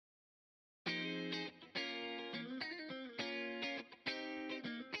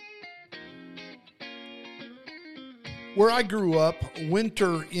Where I grew up,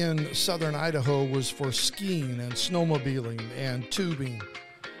 winter in southern Idaho was for skiing and snowmobiling and tubing,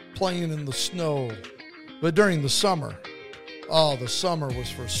 playing in the snow. But during the summer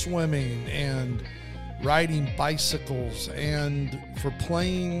was for swimming and riding bicycles and for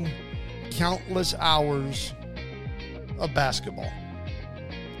playing countless hours of basketball.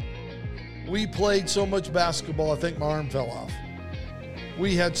 We played so much basketball, I think my arm fell off.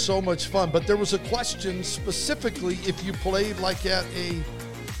 We had so much fun, but there was a question specifically if you played like at a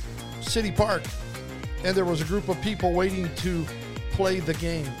city park and there was a group of people waiting to play the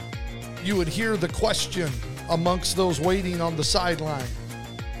game. You would hear the question amongst those waiting on the sideline: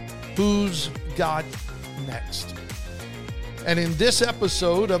 who's got next? And in this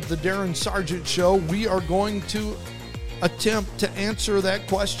episode of the Darren Sargent Show, we are going to attempt to answer that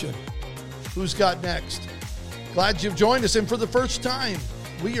question. Who's got next? Glad you've joined us. And for the first time,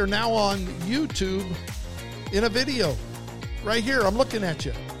 we are now on YouTube in a video. Right here, I'm looking at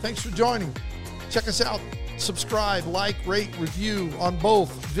you. Thanks for joining. Check us out. Subscribe, like, rate, review on both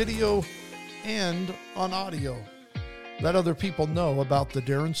video and on audio. Let other people know about the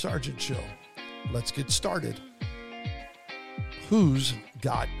Darren Sargent Show. Let's get started. Who's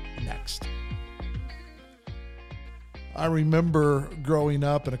got next? I remember growing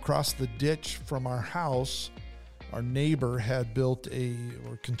up, and across the ditch from our house, our neighbor had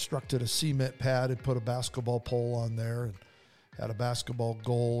constructed a cement pad and put a basketball pole on there and had a basketball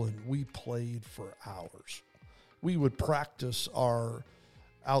goal, and we played for hours. We would practice our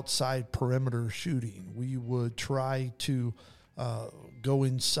outside perimeter shooting. We would try to go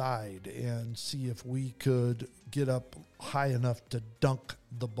inside and see if we could get up high enough to dunk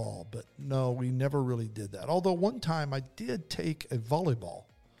the ball. But no, we never really did that. Although one time I did take a volleyball.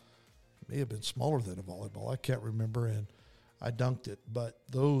 It may have been smaller than a volleyball. I can't remember, and I dunked it. But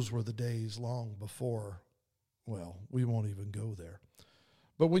those were the days long before, well, we won't even go there.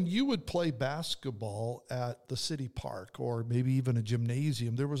 But when you would play basketball at the city park or maybe even a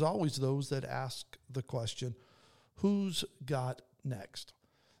gymnasium, there was always those that asked the question, who's got next?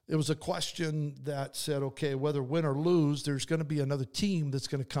 It was a question that said, okay, whether win or lose, there's going to be another team that's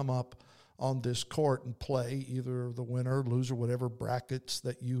going to come up on this court and play, either the winner, loser, whatever brackets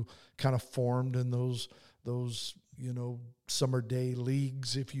that you kind of formed in those summer day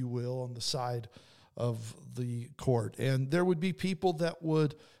leagues, if you will, on the side of the court. And there would be people that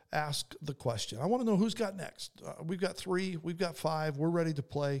would ask the question. I want to know who's got next. We've got 3, we've got 5, we're ready to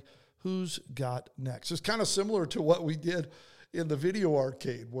play. Who's got next? It's kind of similar to what we did in the video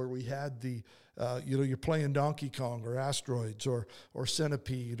arcade where we had the, you're playing Donkey Kong or Asteroids or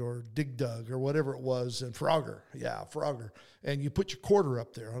Centipede or Dig Dug or whatever it was, and Frogger. Yeah, Frogger. And you put your quarter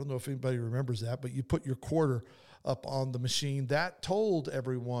up there. I don't know if anybody remembers that, but you put your quarter up on the machine. That told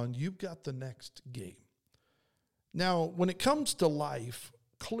everyone you've got the next game. Now, when it comes to life,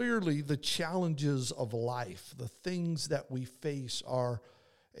 clearly the challenges of life, the things that we face are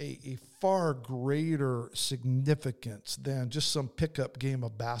a far greater significance than just some pickup game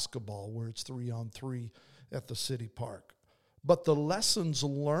of basketball where it's 3-on-3 at the city park. But the lessons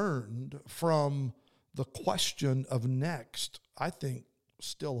learned from the question of next, I think,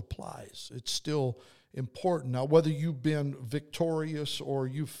 still applies. It's still important. Now, whether you've been victorious or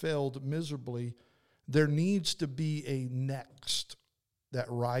you failed miserably, there needs to be a next that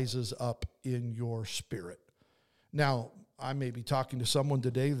rises up in your spirit. Now, I may be talking to someone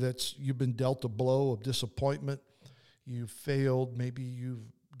today you've been dealt a blow of disappointment. You failed. Maybe you've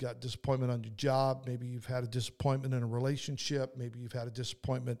got disappointment on your job. Maybe you've had a disappointment in a relationship. Maybe you've had a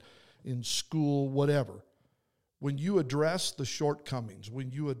disappointment in school, whatever. When you address the shortcomings,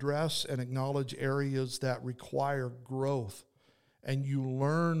 when you address and acknowledge areas that require growth, and you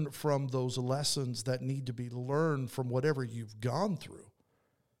learn from those lessons that need to be learned from whatever you've gone through,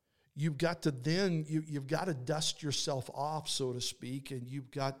 you've got to then, you've got to dust yourself off, so to speak, and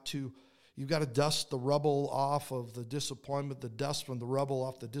you've got to dust the rubble off of the disappointment, the dust from the rubble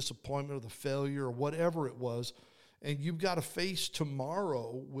off the disappointment or the failure or whatever it was, and you've got to face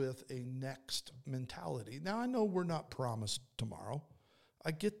tomorrow with a next mentality. Now, I know we're not promised tomorrow.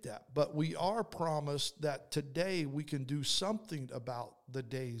 I get that, but we are promised that today we can do something about the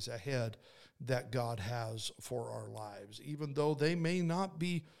days ahead that God has for our lives, even though they may not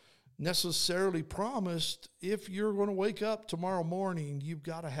be necessarily promised. If you're going to wake up tomorrow morning, you've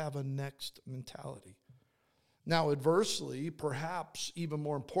got to have a next mentality. Now, adversely, perhaps even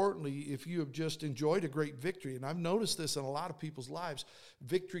more importantly, if you have just enjoyed a great victory, and I've noticed this in a lot of people's lives,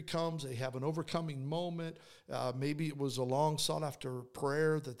 victory comes, they have an overcoming moment. Maybe it was a long sought after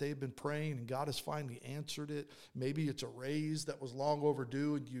prayer that they've been praying and God has finally answered it. Maybe it's a raise that was long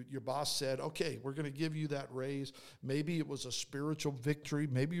overdue and your boss said, okay, we're going to give you that raise. Maybe it was a spiritual victory.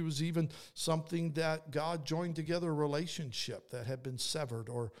 Maybe it was even something that God joined together a relationship that had been severed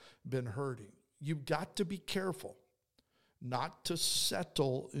or been hurting. You've got to be careful not to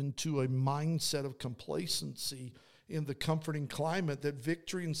settle into a mindset of complacency in the comforting climate that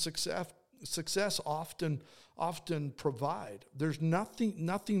victory and success often provide. There's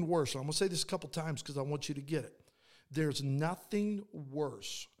nothing worse. I'm going to say this a couple times because I want you to get it. There's nothing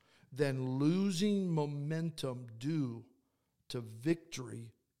worse than losing momentum due to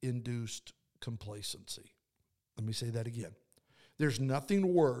victory-induced complacency. Let me say that again. There's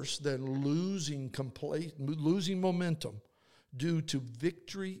nothing worse than losing momentum due to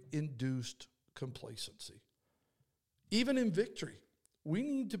victory-induced complacency. Even in victory, we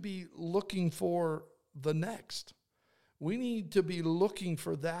need to be looking for the next. We need to be looking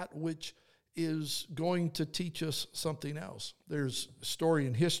for that which is going to teach us something else. There's a story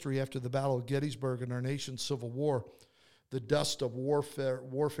in history after the Battle of Gettysburg and our nation's Civil War. The dust of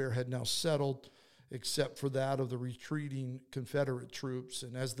warfare had now settled, except for that of the retreating Confederate troops.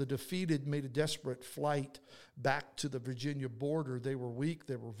 And as the defeated made a desperate flight back to the Virginia border, they were weak,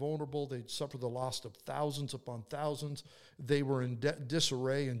 they were vulnerable, they'd suffered the loss of thousands upon thousands. They were in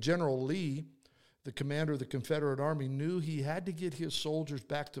disarray, and General Lee, the commander of the Confederate Army, knew he had to get his soldiers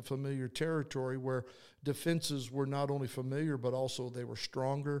back to familiar territory where defenses were not only familiar, but also they were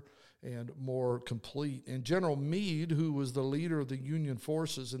stronger and more complete. And General Meade, who was the leader of the Union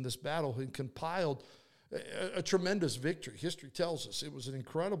forces in this battle, had compiled a tremendous victory. History tells us it was an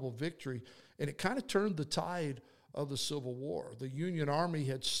incredible victory, and it kind of turned the tide of the Civil War. The Union Army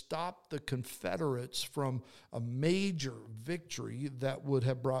had stopped the Confederates from a major victory that would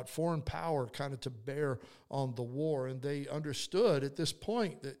have brought foreign power kind of to bear on the war. And they understood at this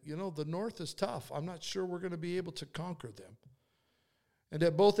point that, the North is tough. I'm not sure we're going to be able to conquer them. And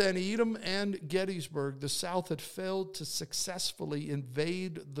at both Antietam and Gettysburg, the South had failed to successfully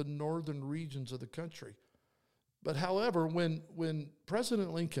invade the northern regions of the country. But however, when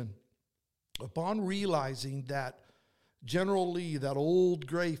President Lincoln, upon realizing that General Lee, that old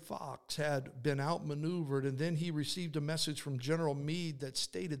gray fox, had been outmaneuvered, and then he received a message from General Meade that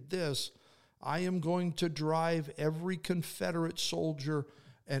stated this: I am going to drive every Confederate soldier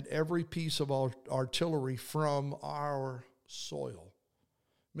and every piece of artillery from our soil.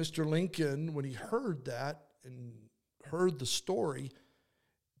 Mr. Lincoln, when he heard that and heard the story,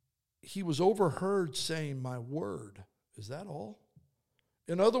 he was overheard saying, "My word, is that all?"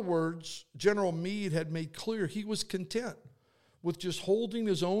 In other words, General Meade had made clear he was content with just holding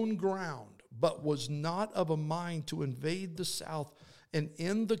his own ground, but was not of a mind to invade the South and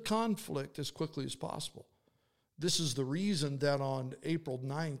end the conflict as quickly as possible. This is the reason that on April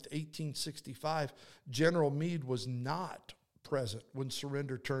 9th, 1865, General Meade was not present when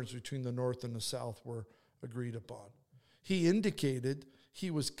surrender terms between the North and the South were agreed upon. He indicated he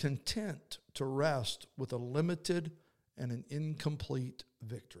was content to rest with a limited and an incomplete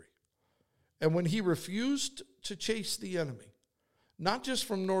victory. And when he refused to chase the enemy, not just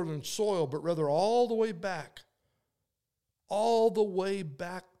from northern soil, but rather all the way back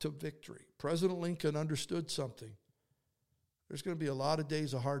to victory, President Lincoln understood something. There's going to be a lot of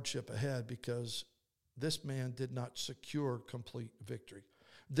days of hardship ahead because this man did not secure complete victory.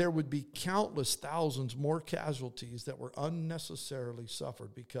 There would be countless thousands more casualties that were unnecessarily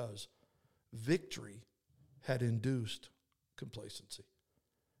suffered because victory had induced complacency.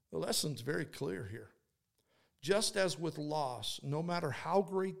 The lesson's very clear here. Just as with loss, no matter how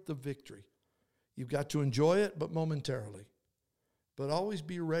great the victory, you've got to enjoy it, but momentarily. But always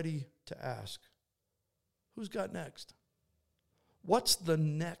be ready to ask, who's got next? What's the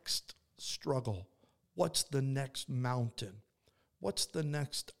next struggle? What's the next mountain? What's the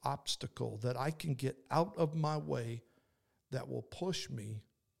next obstacle that I can get out of my way that will push me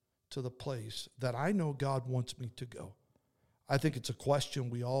to the place that I know God wants me to go? I think it's a question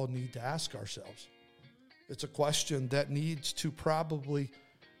we all need to ask ourselves. It's a question that needs to probably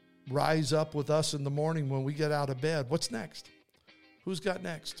rise up with us in the morning when we get out of bed. What's next? Who's got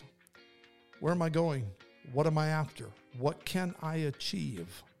next? Where am I going? What am I after? What can I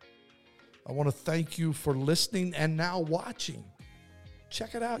achieve? I want to thank you for listening and now watching.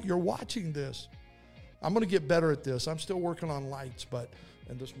 Check it out. You're watching this. I'm going to get better at this. I'm still working on lights,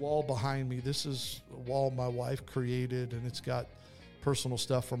 and this wall behind me, this is a wall my wife created, and it's got personal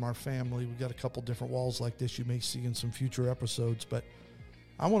stuff from our family. We've got a couple different walls like this you may see in some future episodes. But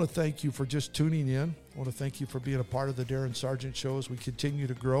I want to thank you for just tuning in. I want to thank you for being a part of the Darren Sargent Show as we continue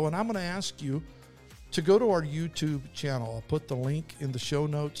to grow. And I'm going to ask you to go to our YouTube channel. I'll put the link in the show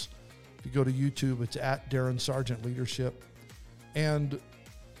notes. If you go to YouTube, it's at Darren Sargent Leadership. And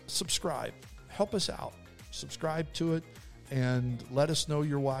subscribe. Help us out. Subscribe to it and let us know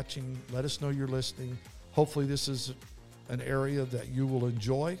you're watching. Let us know you're listening. Hopefully this is an area that you will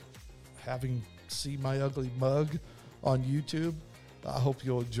enjoy. Having seen my ugly mug on YouTube, I hope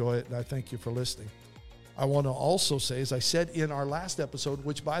you'll enjoy it, and I thank you for listening. I want to also say, as I said in our last episode,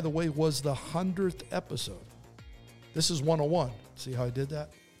 which, by the way, was the 100th episode. This is 101. See how I did that?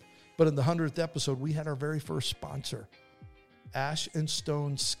 But in the 100th episode, we had our very first sponsor, Ash and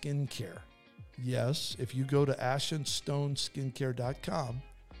Stone Skincare. Yes, if you go to ashandstoneskincare.com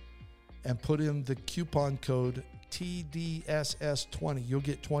and put in the coupon code TDSS20, you'll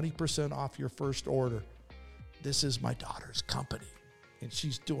get 20% off your first order. This is my daughter's company, and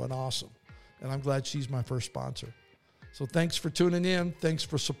she's doing awesome. And I'm glad she's my first sponsor. So thanks for tuning in. Thanks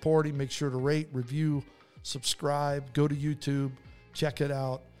for supporting. Make sure to rate, review, subscribe, go to YouTube, check it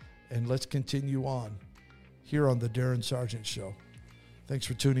out, and let's continue on here on the Darren Sargent Show. Thanks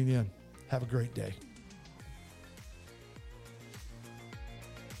for tuning in. Have a great day.